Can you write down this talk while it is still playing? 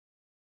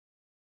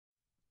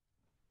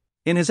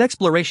In his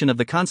exploration of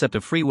the concept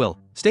of free will,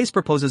 Stace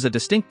proposes a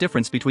distinct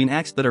difference between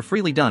acts that are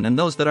freely done and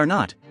those that are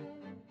not.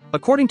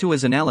 According to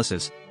his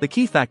analysis, the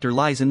key factor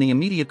lies in the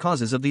immediate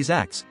causes of these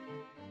acts.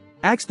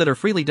 Acts that are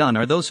freely done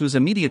are those whose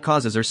immediate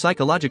causes are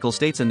psychological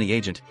states in the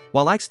agent,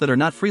 while acts that are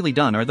not freely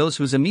done are those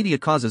whose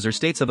immediate causes are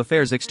states of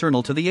affairs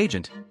external to the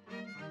agent.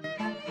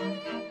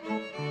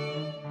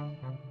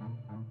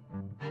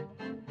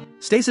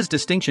 Stace's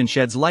distinction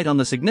sheds light on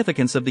the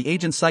significance of the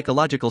agent's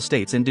psychological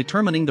states in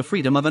determining the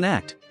freedom of an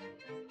act.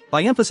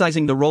 By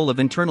emphasizing the role of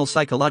internal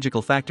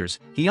psychological factors,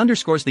 he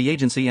underscores the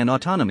agency and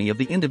autonomy of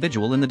the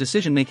individual in the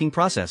decision-making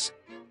process.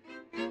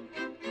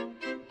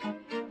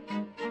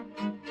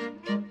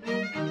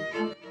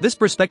 This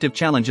perspective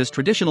challenges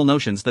traditional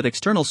notions that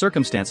external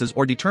circumstances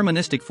or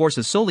deterministic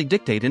forces solely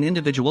dictate an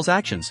individual's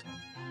actions.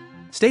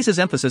 Stace's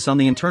emphasis on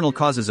the internal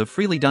causes of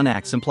freely done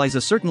acts implies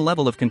a certain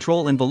level of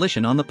control and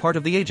volition on the part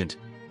of the agent.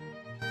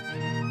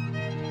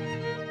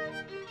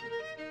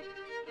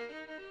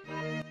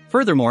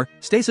 Furthermore,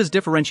 Stace's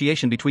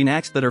differentiation between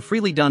acts that are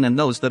freely done and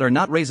those that are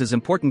not raises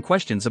important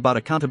questions about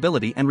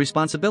accountability and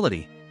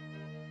responsibility.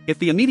 If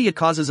the immediate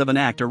causes of an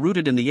act are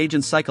rooted in the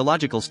agent's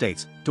psychological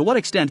states, to what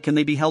extent can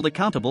they be held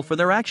accountable for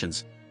their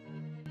actions?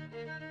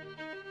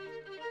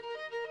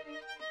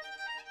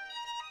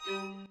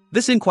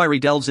 This inquiry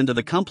delves into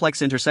the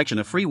complex intersection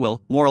of free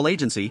will, moral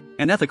agency,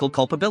 and ethical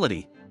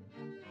culpability.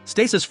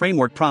 Stace's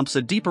framework prompts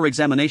a deeper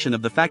examination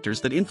of the factors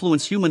that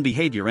influence human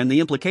behavior and the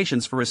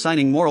implications for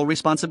assigning moral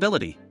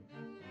responsibility.